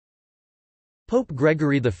Pope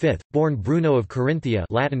Gregory V, born Bruno of Carinthia,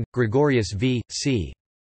 Latin Gregorius V, c.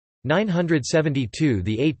 972,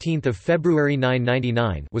 the 18th of February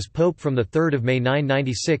 999, was pope from the 3rd of May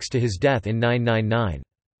 996 to his death in 999.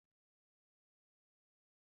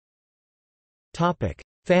 Topic: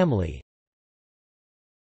 Family.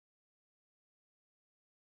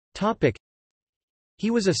 Topic: He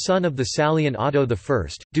was a son of the Salian Otto I,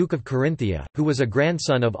 Duke of Carinthia, who was a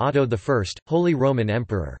grandson of Otto I, Holy Roman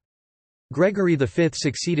Emperor. Gregory V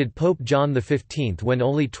succeeded Pope John XV when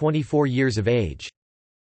only 24 years of age.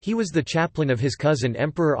 He was the chaplain of his cousin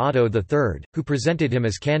Emperor Otto III, who presented him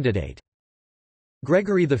as candidate.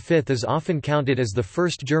 Gregory V is often counted as the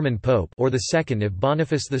first German pope, or the second if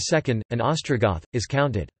Boniface II, an Ostrogoth, is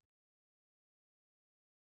counted.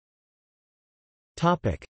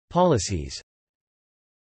 Topic: Policies.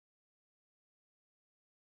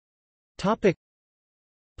 Topic: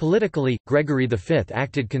 Politically, Gregory V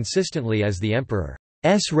acted consistently as the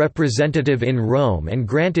emperor's representative in Rome and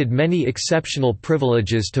granted many exceptional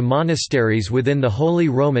privileges to monasteries within the Holy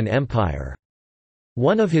Roman Empire.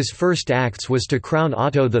 One of his first acts was to crown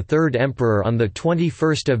Otto III emperor on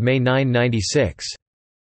 21 May 996.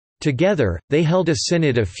 Together, they held a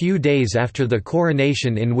synod a few days after the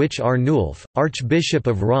coronation in which Arnulf, Archbishop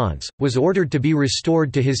of Reims, was ordered to be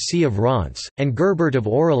restored to his see of Reims, and Gerbert of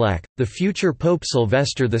Aurillac, the future Pope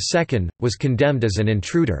Sylvester II, was condemned as an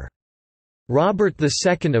intruder. Robert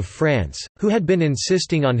II of France, who had been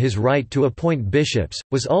insisting on his right to appoint bishops,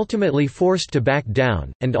 was ultimately forced to back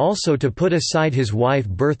down, and also to put aside his wife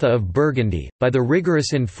Bertha of Burgundy, by the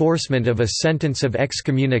rigorous enforcement of a sentence of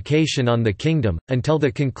excommunication on the kingdom. Until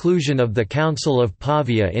the conclusion of the Council of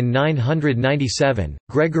Pavia in 997,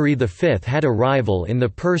 Gregory V had a rival in the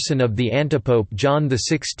person of the antipope John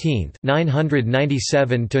XVI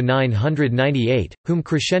 (997–998), whom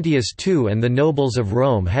Crescentius II and the nobles of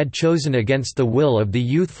Rome had chosen against the will of the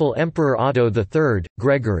youthful Emperor Otto III,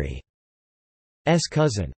 Gregory's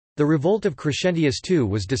cousin. The revolt of Crescentius II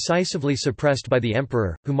was decisively suppressed by the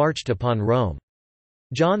emperor, who marched upon Rome.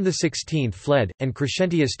 John XVI fled, and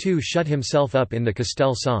Crescentius II shut himself up in the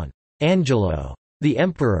Castel San Angelo. The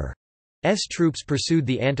emperor's troops pursued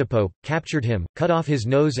the antipope, captured him, cut off his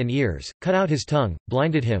nose and ears, cut out his tongue,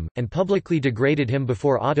 blinded him, and publicly degraded him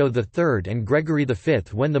before Otto III and Gregory V.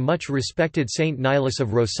 When the much-respected Saint Nilus of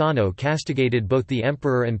Rossano castigated both the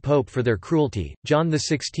emperor and pope for their cruelty, John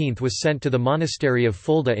XVI was sent to the monastery of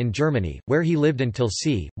Fulda in Germany, where he lived until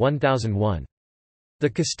c. 1001.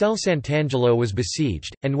 The Castel Sant'Angelo was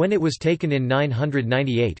besieged, and when it was taken in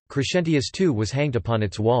 998, Crescentius II was hanged upon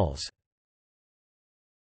its walls.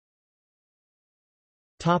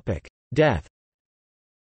 Death.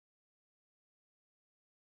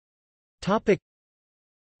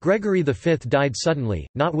 Gregory V died suddenly,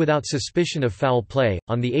 not without suspicion of foul play,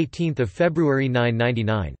 on 18 February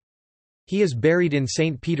 999. He is buried in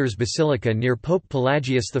St. Peter's Basilica near Pope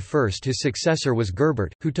Pelagius I. His successor was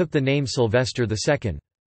Gerbert, who took the name Sylvester II.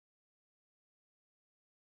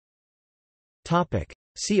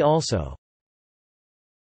 See also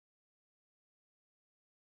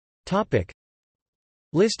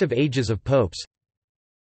List of ages of popes.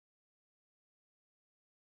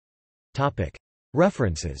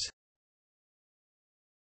 References.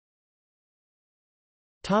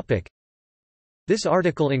 This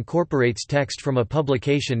article incorporates text from a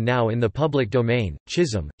publication now in the public domain,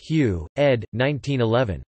 Chisholm, Hugh, ed.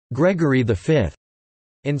 1911. Gregory V.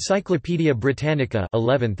 Encyclopædia Britannica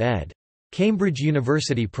 11th ed. Cambridge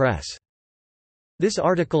University Press. This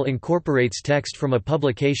article incorporates text from a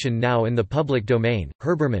publication now in the public domain,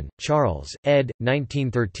 Herbermann, Charles, ed.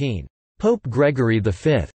 1913. Pope Gregory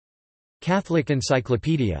V. Catholic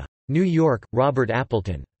Encyclopedia. New York, Robert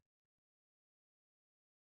Appleton.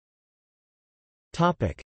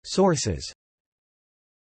 Sources.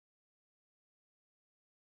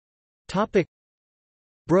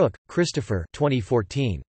 Brooke, Christopher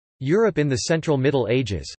 2014. Europe in the Central Middle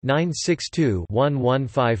Ages,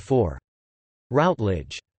 962-1154.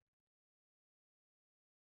 Routledge.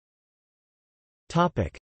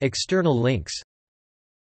 External links.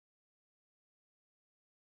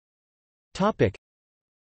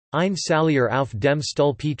 Ein Salier auf dem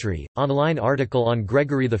Stuhl Petri, online article on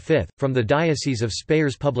Gregory V, from the Diocese of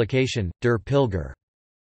Speye's publication, Der Pilger.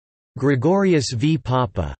 Gregorius V.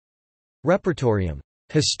 Papa. Repertorium.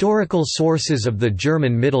 Historical Sources of the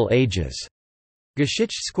German Middle Ages.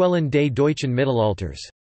 Geschichtsquellen des deutschen Mittelalters.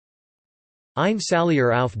 Ein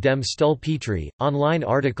Salier auf dem Stuhl Petri, online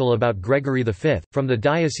article about Gregory V, from the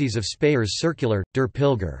Diocese of Speye's circular, Der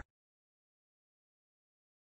Pilger.